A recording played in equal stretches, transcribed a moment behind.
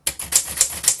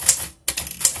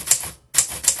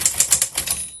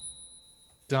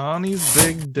Donnie's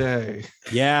big day.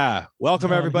 Yeah. Welcome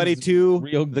Donnie's everybody to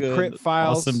real the good, Crit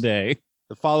Files. Awesome day.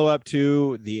 The follow-up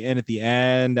to the End at the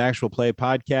End actual play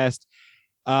podcast.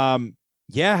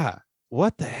 Yeah.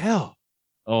 What the hell?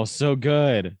 Oh, so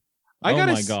good. I oh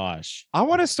gotta my gosh. I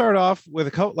want to start off with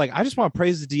a couple, I just want to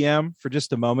praise the DM for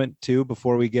just a moment too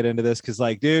before we get into this, because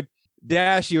dude,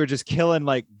 Dash, you were just killing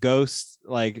Ghost,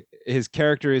 his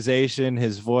characterization,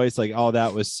 his voice, all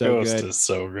that was so Ghost good. is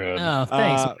so good. Oh,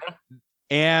 thanks.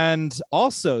 And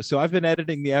also, so I've been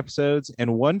editing the episodes,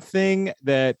 and one thing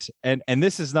that, and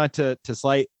this is not to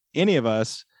slight any of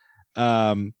us,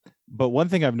 but one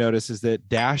thing I've noticed is that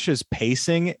Dash's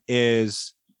pacing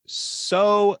is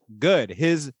so good.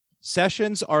 His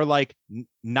sessions are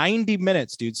 90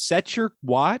 minutes, dude. Set your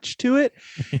watch to it.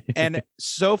 And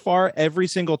so far, every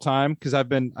single time, because I've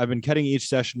been cutting each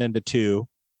session into 2,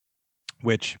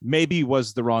 which maybe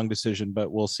was the wrong decision,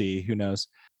 but we'll see. Who knows?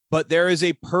 But there is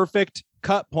a perfect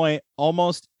cut point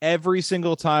almost every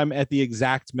single time at the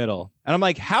exact middle. And I'm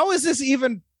like, how is this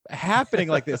even happening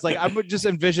like this? I would just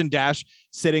envision Dash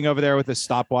sitting over there with a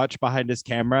stopwatch behind his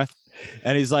camera,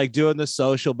 and he's doing the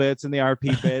social bits and the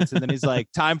RP bits, and then he's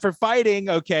time for fighting.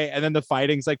 Okay. And then the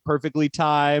fighting's perfectly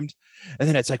timed. And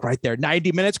then it's right there,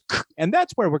 90 minutes. And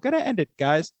that's where we're going to end it,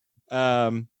 guys.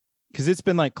 Because it's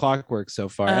been clockwork so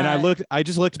far. And I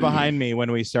just looked behind me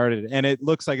when we started, and it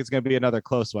looks like it's going to be another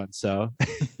close one. So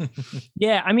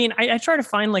Yeah, I mean, I try to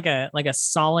find a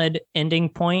solid ending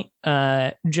point,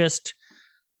 just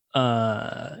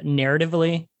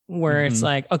narratively, where it's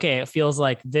okay, it feels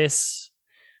like this,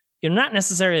 not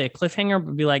necessarily a cliffhanger,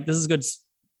 but be this is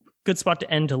good spot to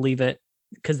end, to leave it,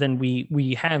 because then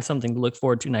we have something to look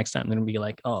forward to next time. Then it'll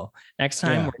be oh, next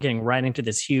time we're getting right into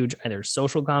this huge either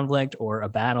social conflict or a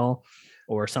battle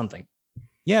or something.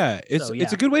 Yeah, it's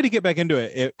a good way to get back into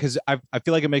it, because I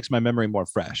feel like it makes my memory more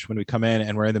fresh when we come in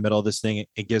and we're in the middle of this thing.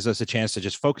 It gives us a chance to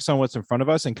just focus on what's in front of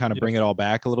us and kind of bring it all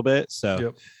back a little bit.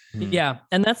 So yeah,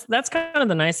 and that's kind of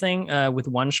the nice thing with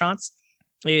one shots,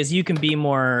 is you can be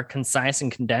more concise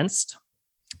and condensed.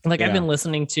 I've been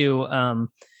listening to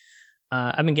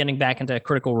I've been getting back into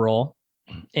Critical Role,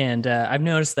 and I've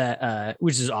noticed that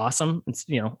which is awesome. It's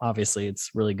obviously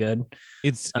it's really good.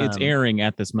 It's airing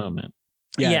at this moment.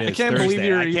 Yeah, I can't believe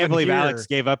I can't believe Alex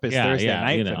gave up his Thursday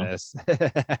night for this.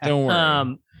 Don't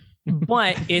worry.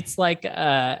 But it's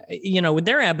with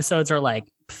their episodes are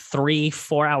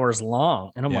 3-4 hours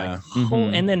long, and I'm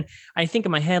and then I think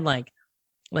in my head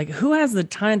who has the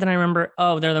time that I remember?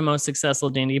 Oh, they're the most successful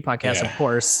D&D podcast, of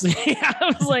course.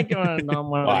 I was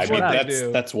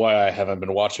no, that's why I haven't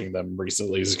been watching them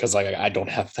recently, is because I don't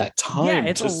have that time. Yeah,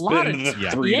 it's to a lot of 3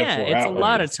 to 4 it's hours. a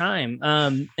lot of time.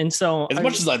 And so as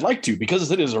much as I'd like to, because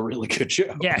it is a really good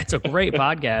show. Yeah, it's a great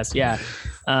podcast. Yeah.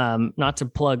 Not to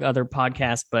plug other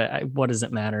podcasts, but what does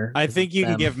it matter? I think you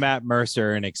can give Matt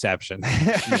Mercer an exception.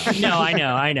 No,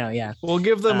 I know. Yeah. We'll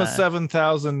give them a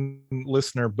 7,000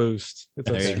 listener boost.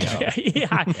 There you go.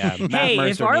 Yeah. Hey,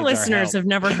 Mercer if our needs listeners have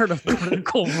never heard of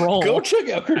Critical Role, Go check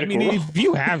out Critical Role. If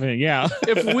you haven't,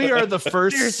 If we are the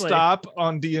first Seriously. stop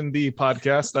on D&D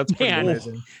podcast, that's pretty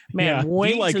amazing. man,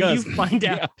 wait till us. you find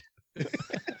out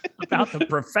about the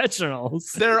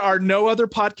professionals. There are no other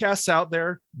podcasts out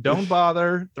there. Don't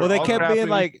bother. They're Well, they all kept being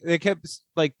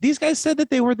crappy. these guys said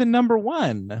that they were the number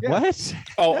one. Yeah. What?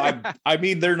 Oh, I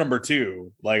mean, they're number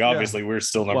 2. Obviously, we're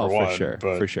still number 1.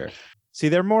 For sure. See,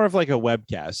 they're more of a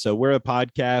webcast. So we're a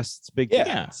podcast. It's big.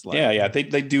 Yeah.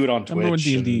 They do it on Number one Twitch.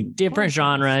 D&D. and Different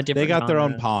genre. They got their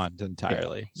own pond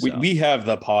entirely. We, so. we have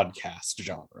the podcast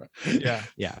genre.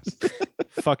 Yeah.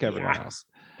 Fuck everyone else.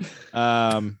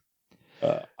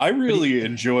 I really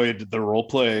enjoyed the role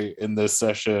play in this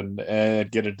session,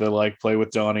 and getting to play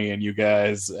with Donnie and you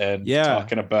guys, and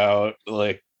talking about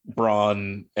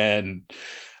Braun, and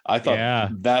I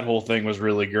thought that whole thing was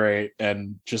really great,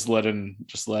 and just letting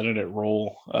it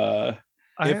roll.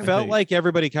 It felt like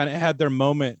everybody kind of had their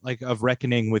moment of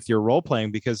reckoning with your role playing,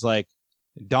 because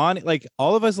Donnie,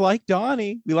 all of us like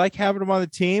Donnie. We like having him on the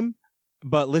team,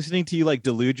 but listening to you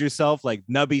delude yourself,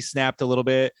 Nubby snapped a little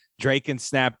bit. Draken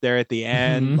snapped there at the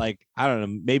end. I don't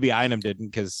know, maybe Einem didn't,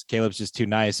 because Caleb's just too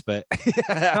nice, but No,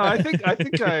 I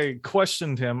think I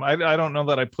questioned him. I don't know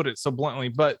that I put it so bluntly,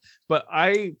 but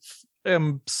I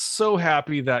am so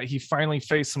happy that he finally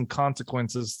faced some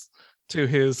consequences to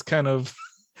his kind of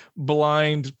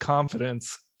blind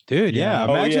confidence. Dude, yeah.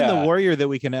 Oh, Imagine yeah. the warrior that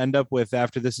we can end up with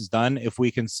after this is done, if we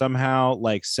can somehow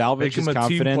salvage Make his him a team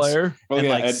confidence player.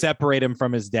 and separate him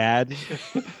from his dad.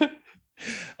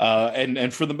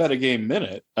 And for the metagame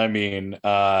minute, I mean,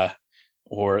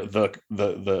 or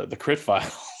the crit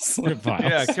files. Crit files.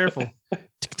 Yeah, careful.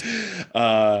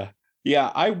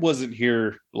 Yeah, I wasn't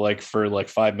here for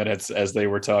 5 minutes as they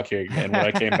were talking, and when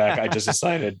I came back, I just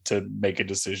decided to make a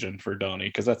decision for Donnie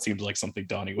because that seems like something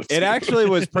Donnie would do. It actually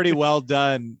was pretty well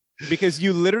done because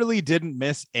you literally didn't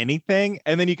miss anything,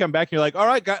 and then you come back and you're like, all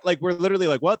right, we're literally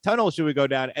like, what tunnel should we go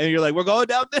down? And you're like, we're going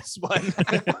down this one.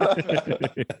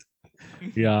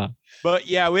 Yeah. But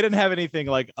yeah, we didn't have anything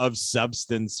of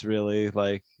substance really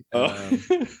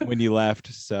when you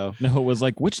left. So no, it was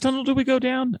like, which tunnel do we go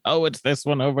down? Oh, it's this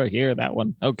one over here, that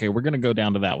one. Okay, we're gonna go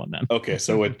down to that one then. Okay,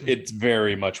 so it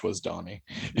very much was Donnie.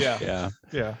 Yeah.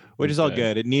 Which is all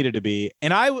good. It needed to be.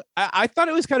 And I thought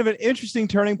it was kind of an interesting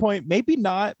turning point. Maybe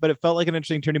not, but it felt like an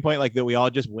interesting turning point, that we all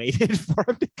just waited for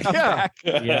him to come back.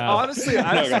 Yeah. Honestly,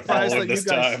 I was surprised that you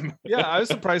guys. Yeah, I was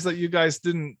surprised that you guys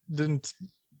didn't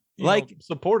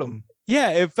support him.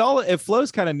 Yeah, it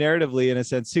flows kind of narratively in a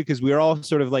sense too, because we were all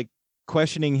sort of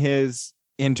questioning his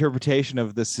interpretation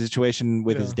of the situation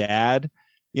with his dad,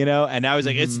 and now he's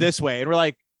like, it's this way. And we're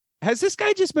like, has this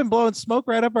guy just been blowing smoke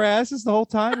right up our asses the whole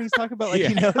time? He's talking about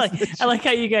he knows. I like how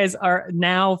you guys are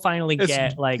now finally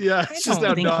get I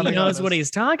don't think he knows what he's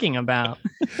talking about.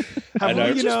 Have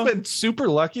we just been super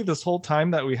lucky this whole time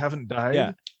that we haven't died?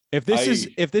 Yeah. If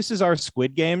this is our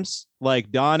Squid Games,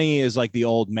 Donnie is the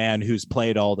old man who's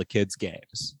played all the kids'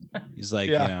 games. He's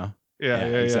exactly.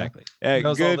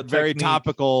 Good, very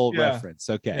topical reference.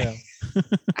 Okay. Yeah.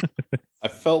 I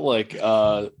felt like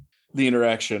the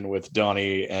interaction with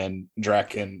Donnie and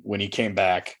Draken when he came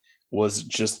back was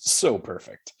just so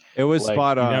perfect. It was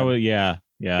spot on. I was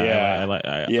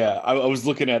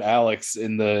looking at Alex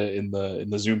in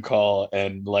the Zoom call,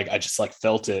 and I just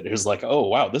felt it. It was oh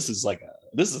wow, this is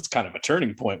kind of a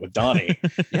turning point with Donnie.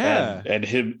 Yeah. and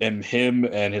him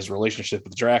and his relationship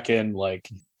with Draken,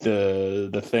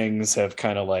 the things have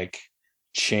kind of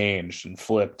changed and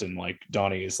flipped, and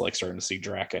Donnie is starting to see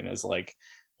Draken as well,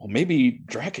 maybe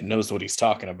Draken knows what he's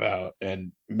talking about,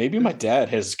 and maybe my dad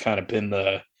has kind of been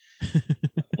the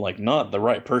not the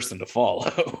right person to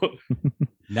follow.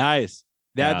 Nice.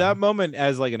 That moment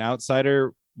as an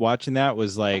outsider watching that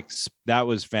was that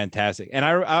was fantastic. And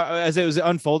I as it was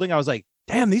unfolding, I was like,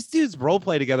 damn, these dudes role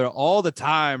play together all the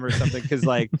time or something, because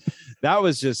that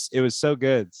was just, it was so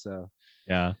good. So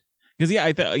yeah, because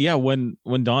when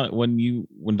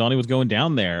Donnie was going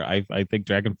down there, I think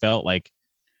Draken felt like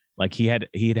he had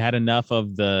enough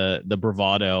of the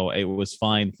bravado. It was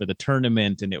fine for the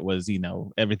tournament, and it was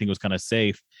everything was kind of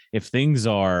safe. If things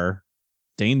are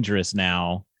dangerous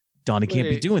now, Donnie can't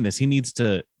be doing this. He needs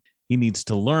to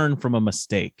learn from a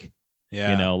mistake.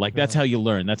 Yeah, that's how you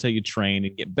learn. That's how you train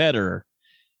and get better.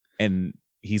 And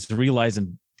he's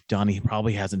realizing Donnie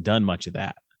probably hasn't done much of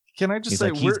that. Can I just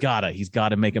say he's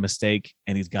gotta make a mistake,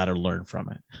 and he's got to learn from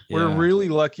it. We're really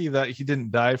lucky that he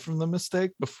didn't die from the mistake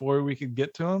before we could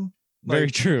get to him. Very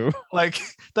true.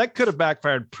 That could have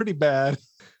backfired pretty bad.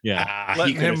 Yeah,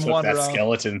 he could have took that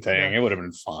skeleton thing. It would have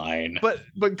been fine.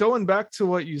 But going back to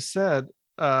what you said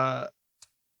about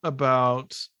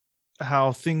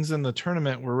how things in the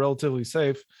tournament were relatively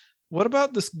safe, what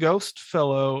about this ghost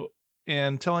fellow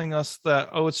and telling us that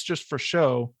it's just for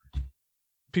show?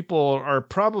 People are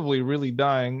probably really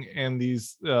dying, and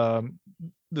this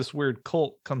weird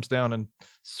cult comes down and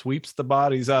sweeps the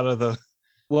bodies out of the.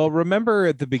 Well, remember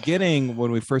at the beginning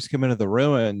when we first came into the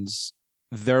ruins,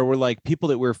 there were people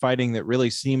that we were fighting that really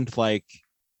seemed like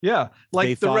the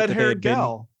red-haired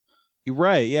gal.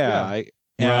 Right. Yeah.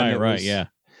 Right. Yeah.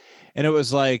 And it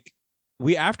was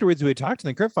we afterwards we had talked to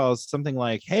the Crypt Files, something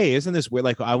like, hey, isn't this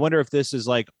weird? I wonder if this is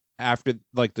after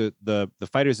the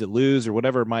fighters that lose or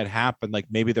whatever might happen,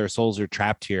 maybe their souls are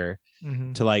trapped here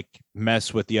to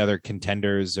mess with the other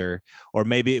contenders, or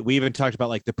maybe we even talked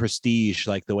about the prestige,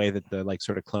 the way that the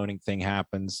sort of cloning thing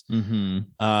happens.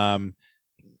 And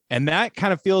that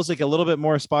kind of feels a little bit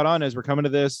more spot on as we're coming to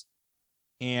this,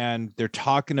 and they're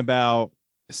talking about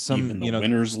some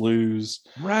winners lose,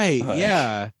 right?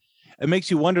 Yeah, it makes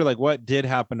you wonder what did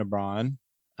happen to Bronn.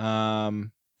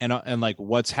 And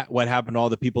what happened to all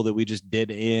the people that we just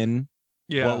did in?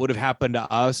 Yeah. What would have happened to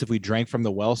us if we drank from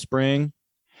the wellspring?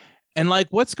 And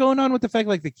what's going on with the fact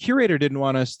the curator didn't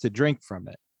want us to drink from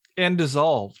it and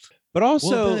dissolved? But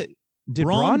also, did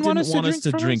Bronn want us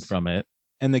to drink from it?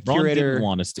 And the curator didn't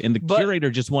want us to, and the curator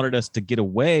just wanted us to get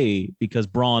away because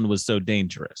Bronn was so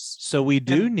dangerous. So we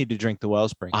do need to drink the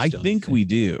wellspring. I think we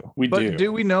do. But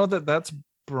do we know that that's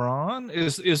Bronn?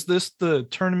 Is this the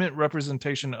tournament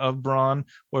representation of Bronn,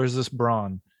 or is this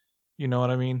Bronn? You know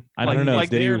what I mean? I don't know.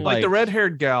 The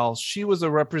red-haired gal, she was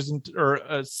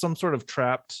some sort of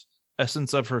trapped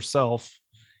essence of herself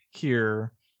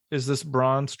here. Is this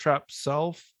Bronn's trapped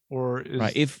self, or is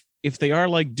right? if they are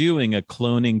like doing a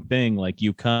cloning thing, like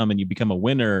you come and you become a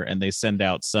winner and they send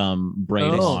out some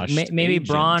brainwashed maybe agent.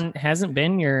 Braun hasn't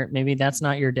been maybe that's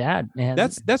not your dad.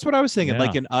 That's what I was thinking. Yeah.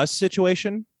 Like an Us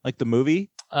situation, like the movie.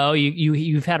 Oh,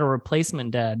 you've had a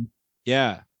replacement dad.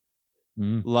 Yeah.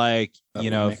 Like, That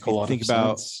you would know, make if a you lot think of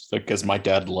about sense, because my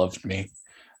dad loved me,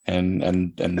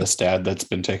 and this dad that's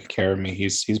been taking care of me,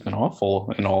 he's been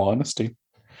awful, in all honesty.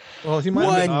 Well, he might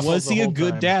have been awful Was the he a whole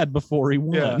good time. dad before he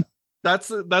won? Yeah.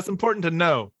 That's important to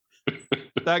know.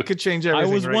 That could change I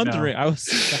everything. was right wondering. now.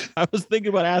 I was thinking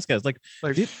about asking. I was like,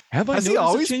 have I has noticed he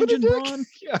always a change been in a dick? Braun?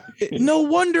 Yeah. no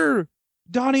wonder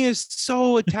Donnie is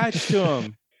so attached to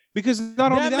him. Because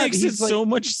not only That that, makes it he's like, so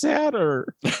much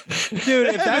sadder. dude,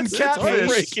 if And that's catfish.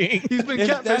 heartbreaking. He's been If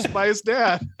catfished that- by his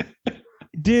dad.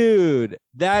 dude,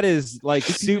 that is like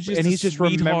He was super, just and a he's just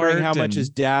remembering how sweetheart much his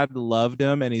and- dad loved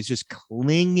him, and he's just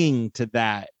clinging to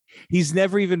that. He's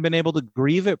never even been able to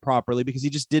grieve it properly because he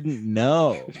just didn't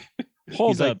know.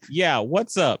 Hold He's up. like- Yeah,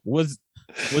 what's up? Was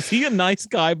he a nice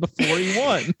guy before he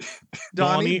won?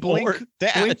 Donnie, blink, or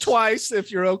Dash? blink twice if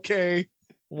you're okay.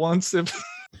 Once if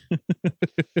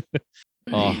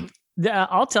Oh,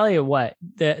 I'll tell you what,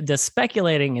 the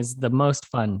speculating is the most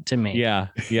fun to me. yeah.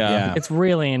 It's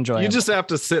really enjoyable. you just have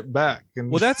to sit back and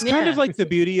Well, that's kind Yeah. of like the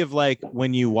beauty of like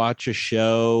when you watch a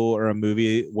show or a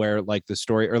movie where like the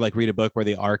story, or like read a book where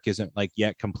the arc isn't like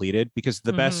yet completed, because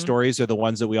the best Mhm. stories are the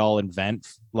ones that we all invent.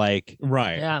 Like,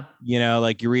 Right. yeah. you know,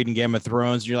 like you're reading Game of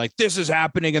Thrones and you're like, this is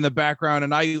happening in the background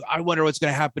and I wonder what's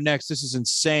going to happen next. This is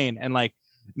insane. And like,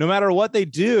 no matter what they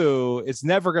do, it's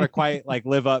never going to quite like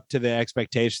live up to the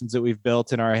expectations that we've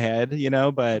built in our head, you know,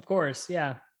 but Of course.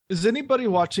 Yeah. is anybody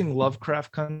watching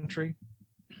Lovecraft Country?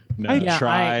 No. I Yeah,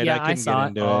 tried. I I couldn't saw get it.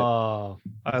 into it. Oh,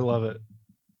 I love it.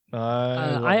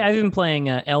 I've been playing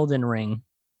Elden Ring.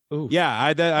 Ooh. Yeah,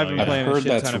 I've been yeah. I've playing a heard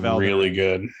shit that's ton of Elden really Ring.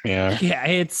 good. Yeah. Yeah,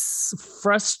 it's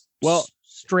Well-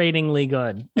 frustratingly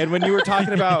good. And when you were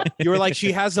talking about, you were like,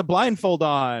 she has a blindfold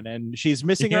on and she's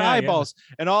missing her Yeah, yeah. eyeballs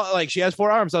and all, like she has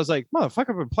 4 arms. I was like,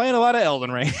 motherfucker, I've been playing a lot of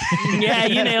Elden Ring. Yeah,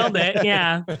 you nailed it.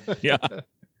 Yeah. Yeah.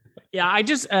 Yeah, I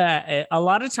just a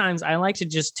lot of times I like to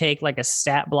just take like a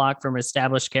stat block from an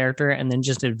established character and then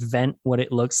just invent what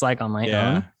it looks like on my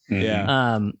own. Mhm.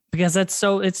 Yeah. Because it's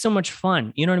so much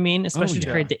fun. You know what I mean? Especially to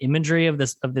yeah. create the imagery of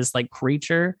this like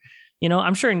creature. You know,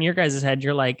 I'm sure in your guys' head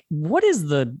you're like, what is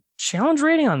the challenge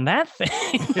rating on that thing?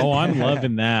 Oh, I'm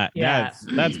loving that. Yeah.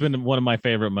 That's been one of my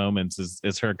favorite moments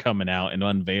is her coming out and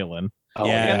unveiling. Oh,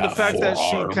 Yeah, and the fact that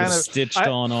she forearms. kind of Stitched I-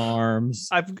 on arms.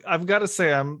 I've got to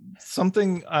say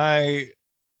I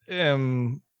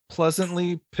am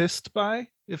pleasantly pissed by,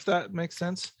 if that makes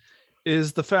sense,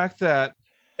 is the fact that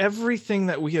everything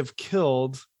that we have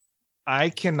killed I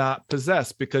cannot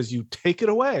possess because you take it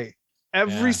away.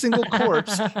 Every Yeah. single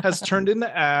corpse has turned into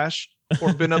ash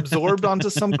or been absorbed onto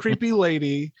some creepy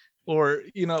lady, or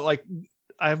you know, like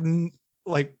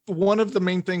like one of the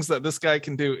main things that this guy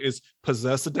can do is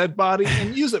possess a dead body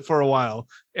and use it for a while.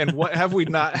 And what have we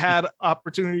not had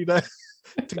opportunity to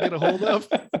get a hold of?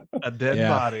 A dead Yeah.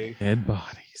 body. Dead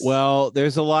bodies. Well,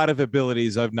 there's a lot of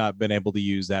abilities I've not been able to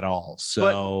use at all.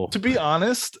 So To be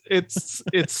honest, it's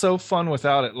so fun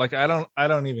without it. Like I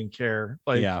don't even care.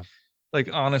 Like yeah. like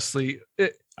honestly,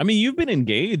 I mean, you've been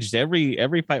engaged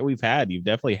every fight we've had. You've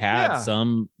definitely had Yeah.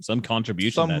 some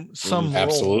contribution Some that role.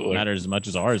 Absolutely. matters as much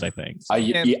as ours. I think. So.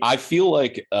 I feel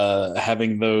like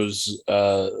having those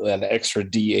an extra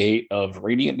D8 of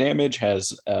radiant damage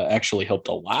has actually helped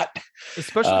a lot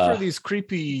especially for these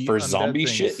creepy for undead zombie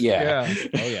things. shit. Yeah.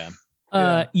 Oh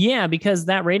yeah. Yeah, because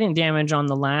that radiant damage on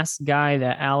the last guy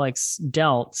that Alex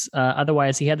dealt,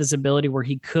 otherwise he had this ability where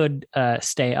he could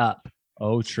stay up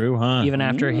Oh, true, huh? even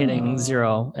after hitting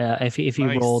 0 if he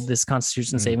Nice. rolled this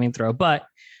Constitution saving throw. But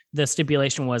the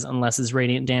stipulation was unless it's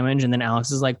radiant damage, and then Alex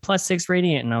is like +6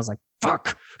 radiant, and I was like,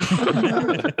 fuck.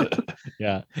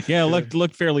 Yeah. Yeah.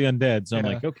 Looked fairly undead. So I'm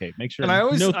Yeah. like, okay, make sure And I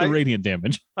always- note the I- radiant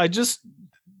damage. I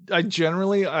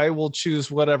generally will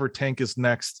choose whatever tank is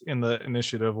next in the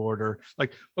initiative order.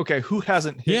 Like, okay, who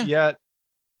hasn't hit yet?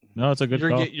 No, it's a good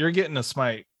call. You're getting a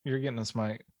smite. You're getting a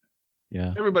smite.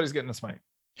 Yeah. Everybody's getting a smite.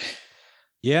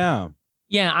 Yeah.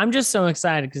 Yeah, I'm just so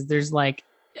excited because there's like,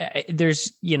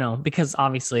 there's, you know, because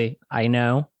obviously I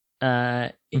know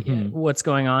Mhm. what's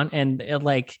going on. And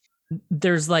like,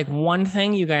 there's like one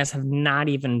thing you guys have not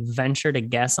even ventured a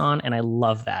guess on. And I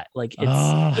love that. Like, it's,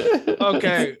 Ah,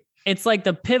 Okay, it's like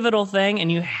the pivotal thing.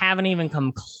 And you haven't even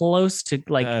come close to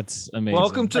like, that's amazing.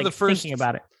 welcome to like the first. thinking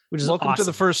about it, which is Welcome awesome.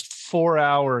 to the first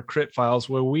 4-hour crit files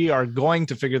where we are going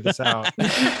to figure this out.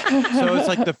 So it's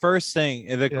like the first thing.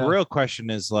 The Yeah. real question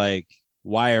is like,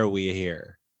 why are we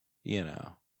here? You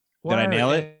know, Why I are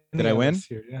nail it? Did I win?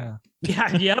 Here, yeah.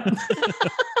 Yeah. Yep.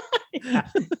 Yeah.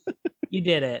 You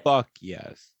did it. Fuck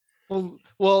yes.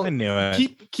 Well, I knew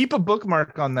it. keep a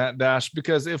bookmark on that, Dash,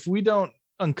 because if we don't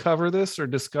uncover this or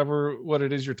discover what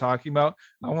it is you're talking about,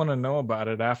 I want to know about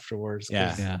it afterwards.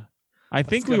 Yeah. I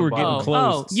think Let's we go were to getting Bob.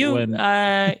 close. you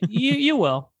when... you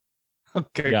will.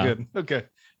 Okay, Yeah. good. Okay.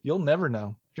 You'll never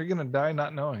know. You're gonna die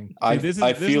not knowing. I this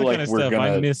is feel the like kind of we're stuff I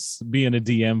gonna. miss being a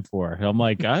DM for. I'm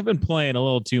like, I've been playing a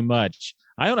little too much.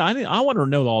 I want to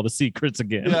know all the secrets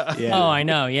again. Yeah. Oh, I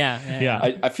know. Yeah.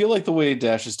 Yeah. I feel like the way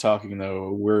Dash is talking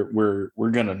though, we're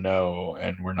gonna know,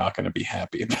 and we're not gonna be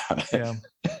happy about it.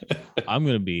 Yeah. I'm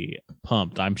gonna be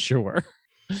pumped, I'm sure.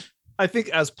 I think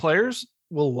as players,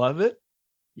 we'll love it.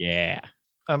 Yeah.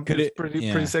 It's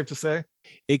pretty safe to say.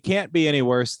 It can't be any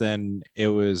worse than it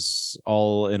was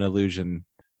all an illusion.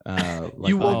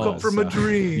 You woke up from a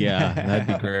dream. Yeah, that'd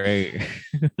be great.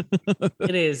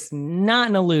 It is not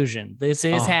an illusion. This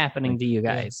is Oh, happening to you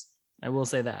guys. I will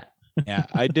say that. Yeah,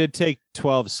 I did take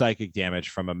 12 psychic damage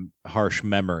from a harsh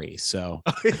memory. So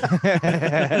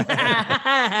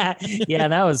Yeah,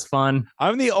 that was fun.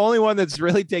 I'm the only one that's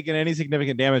really taken any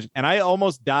significant damage, and I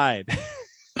almost died.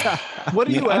 What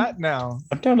are Yeah, you I'm- at now?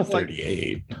 I'm down to Like-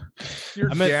 38. You're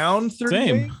I'm at- down 38?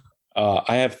 Same.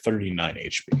 I have 39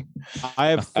 HP. I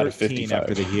have Out of 13 55.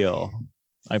 after the heal.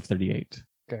 I have 38.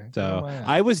 Okay. So Where am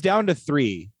I was down to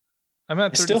 3. I'm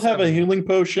at I still have a 37. healing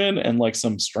potion and like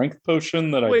some strength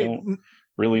potion that I Wait, don't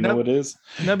really know no- what it is.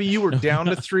 Nubby, you were down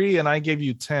to 3 and I gave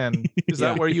you 10. Is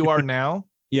that Yeah. where you are now?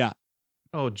 Yeah.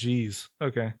 Oh, geez.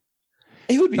 Okay.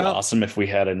 It would be Well- awesome if we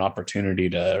had an opportunity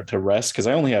to rest because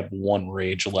I only have one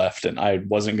rage left and I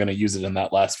wasn't going to use it in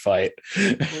that last fight.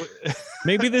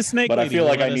 Maybe the snake. But I lady feel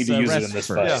will like I let need us, to use it rest in this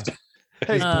first. fight.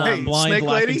 Hey, hey, Blind snake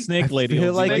laughing lady. snake lady. feel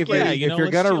will like be if yeah, you're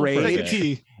let's gonna chill for a rage- Take a bit.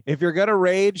 tea. If you're gonna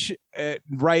rage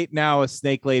right now, a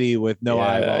snake lady with no Yeah,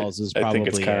 eyeballs is I probably think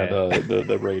it's kind of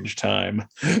the rage time.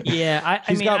 Yeah, I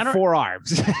She's mean, got I don't, 4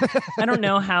 arms. I don't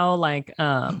know how like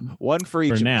One for each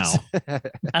For of now. us.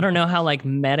 I don't know how like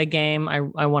metagame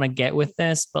I want to get with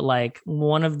this, but like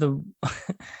one of the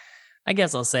I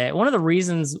guess I'll say it. One of the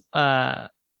reasons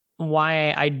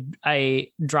why I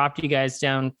dropped you guys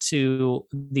down to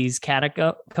these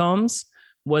catacombs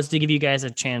was to give you guys a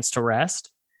chance to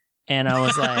rest. And I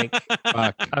was like,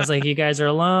 Fuck. you guys are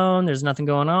alone. There's nothing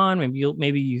going on.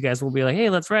 Maybe you guys will be like, hey,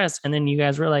 let's rest. And then you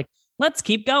guys were like, let's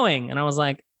keep going. And I was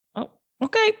like, oh,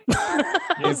 okay.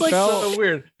 I It's was like, so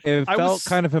weird. It I felt was-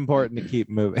 kind of important to keep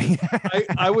moving.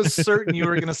 I was certain you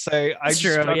were going to say, I It's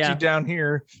just true, dropped yeah. you down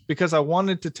here because I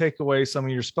wanted to take away some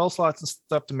of your spell slots and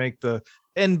stuff to make the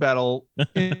end battle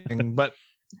thing, but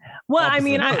well, I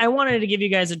mean, opposite. I wanted to give you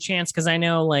guys a chance because I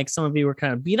know like some of you were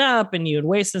kind of beat up and you had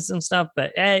wasted some stuff,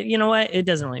 but you know what? It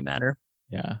doesn't really matter.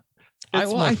 Yeah.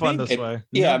 it's more fun this way.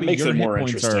 Yeah, it Nubby, makes your it hit more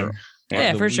points interesting. are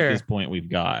Yeah, the for sure. weakest point we've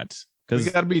got We because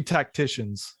got to be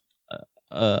tacticians.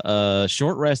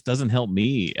 short rest doesn't help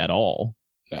me at all.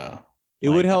 Yeah. It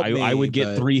would Like, help I, me. I would get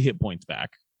but- 3 hit points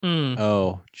back Mm.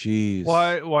 Oh, geez.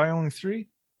 Why only 3?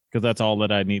 because that's all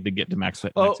that I need to get to max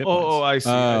hit. Oh, max hit oh, points. I see.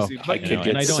 Oh. I see. I But could know, get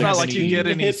and I it's don't not have like you any get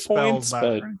any hit spells points, back but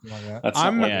or anything like that. That's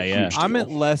I'm- not like yeah, a yeah. huge I'm deal.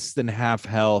 at less than half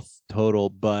health total,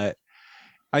 but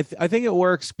I think it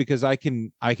works because I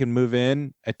can move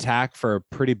in, attack for a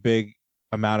pretty big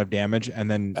amount of damage, and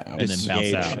then And then bounce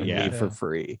disengage out, and yeah. leave for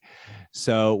free.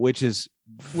 So, which is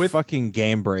With- fucking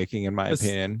game breaking in my Es-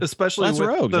 opinion. Especially That's with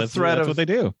rogues. the That's, threat that's of what they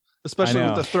do. especially I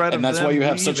with know. the threat of And that's why them you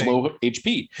have such leaving. low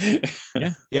HP.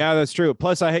 Yeah, that's true.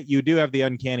 Plus, you do have the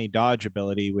uncanny dodge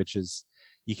ability, which is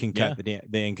you can cut the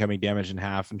incoming damage in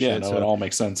half and Yeah, shit. no, So it all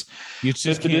makes sense. You just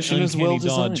Fifth can't edition is well uncanny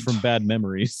dodge designed. from bad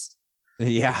memories.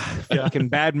 yeah, Yeah. fucking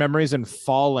bad memories and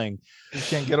falling. You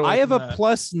can't get away. I have from a that.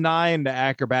 +9 to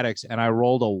acrobatics, and I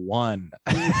rolled a 1.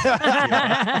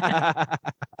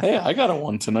 Hey, I got a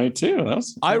 1 tonight too. That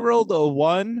was I rolled a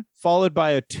 1 followed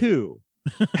by a 2.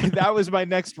 That was my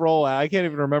next roll. I can't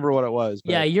even remember what it was.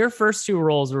 But Yeah, your first 2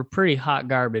 rolls were pretty hot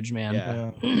garbage, man.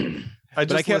 Yeah. Yeah. I I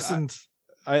just can't- listened.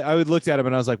 I looked at him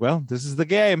and I was like, well, this is the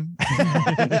game.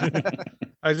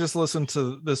 I just listened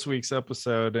to this week's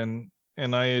episode and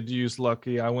I had used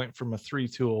lucky. I went from a 3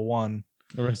 to a 1.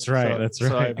 That's right, That's so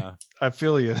right. I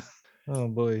feel you. Oh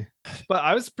boy. But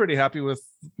I was pretty happy with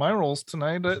my rolls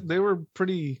tonight. They were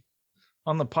pretty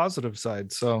on the positive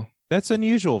side. So That's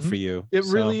unusual for you. it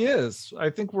So, really is. I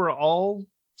think we're all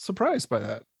surprised by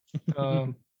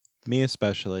that. me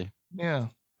especially. Yeah,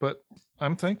 but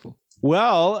I'm thankful.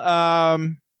 Well,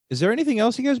 is there anything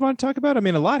else you guys want to talk about? I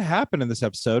mean, a lot happened in this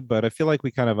episode, but I feel like we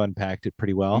kind of unpacked it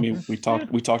pretty well. I mean, we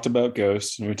talked about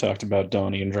Ghost and we talked about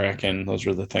Donnie and Draken. Those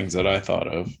are the things that I thought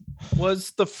of.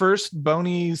 Was the first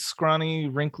bony, scrawny,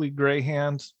 wrinkly gray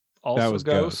hand Also That was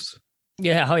Ghost.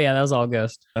 Yeah. Oh yeah, that was all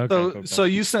Ghost. Okay, So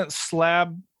you sent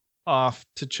Slab off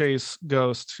to chase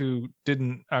Ghost, who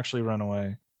didn't actually run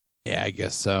away. Yeah, I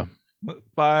guess so.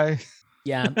 Bye.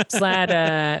 Yeah.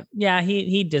 Slad. Yeah,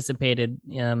 he dissipated.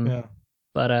 Yeah.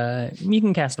 But you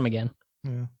can cast him again.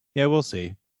 Yeah. Yeah, we'll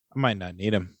see. I might not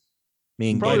need him.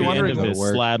 Me and Probably Gator wondering go to this,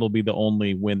 work. Slad will be the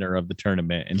only winner of the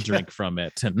tournament and drink from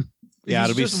it. And Yeah, He's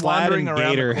it'll be just Slad wandering and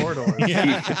around Gator. the corridors.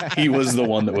 Yeah. He was the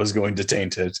one that was going to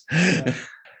taint it. Yeah.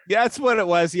 Yeah, that's what it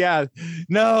was. Yeah.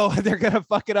 No, they're gonna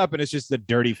fuck it up, and it's just the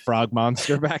dirty frog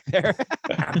monster back there.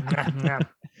 I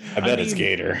bet it's mean,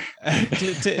 Gator.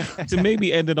 to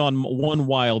maybe end it on one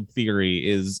wild theory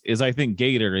is I think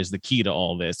Gator is the key to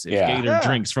all this. If Yeah. Gator Yeah.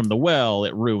 drinks from the well,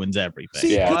 it ruins everything.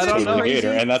 See, Yeah, I it's don't totally know.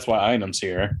 Gator, and that's why Einam's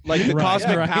here. Like the Right,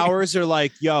 cosmic right. powers are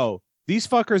like, yo, these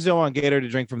fuckers don't want Gator to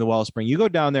drink from the wellspring. You go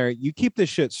down there, you keep this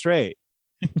shit straight.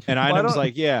 And Well, I Einam's don't-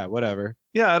 like, yeah, whatever.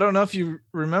 Yeah, I don't know if you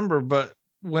remember, but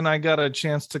when I got a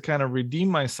chance to kind of redeem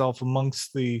myself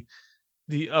amongst the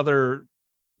other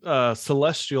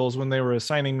Celestials when they were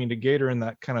assigning me to Gator in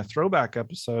that kind of throwback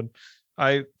episode,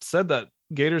 I said that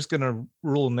Gator's gonna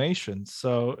rule nations.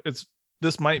 So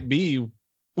this might be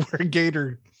where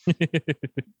Gator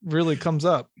really comes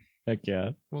up. Heck yeah.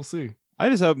 We'll see. I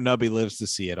just hope Nubby lives to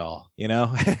see it all, you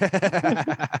know?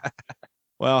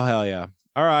 Well, hell yeah.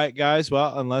 All right, guys.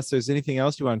 Well, unless there's anything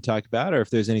else you want to talk about, or if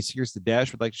there's any secrets that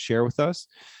Dash would like to share with us,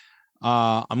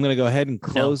 I'm going to go ahead and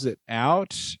close it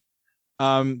out.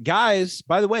 Guys,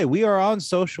 by the way, we are on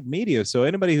social media. So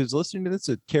anybody who's listening to this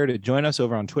would care to join us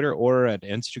over on Twitter or at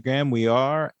Instagram. We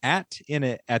are at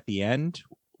the end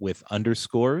with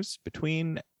underscores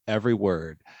between every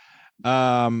word.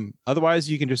 Otherwise,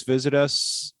 you can just visit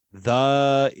us,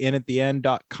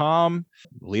 theinattheend.com.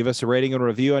 Leave us a rating and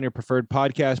review on your preferred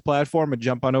podcast platform and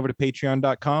jump on over to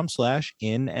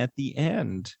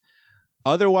patreon.com/inattheend.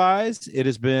 Otherwise, it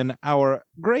has been our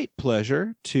great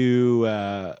pleasure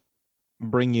to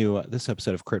bring you this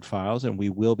episode of Crit Files, and we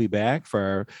will be back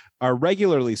for our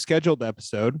regularly scheduled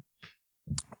episode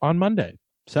on Monday.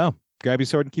 So grab your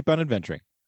sword and keep on adventuring.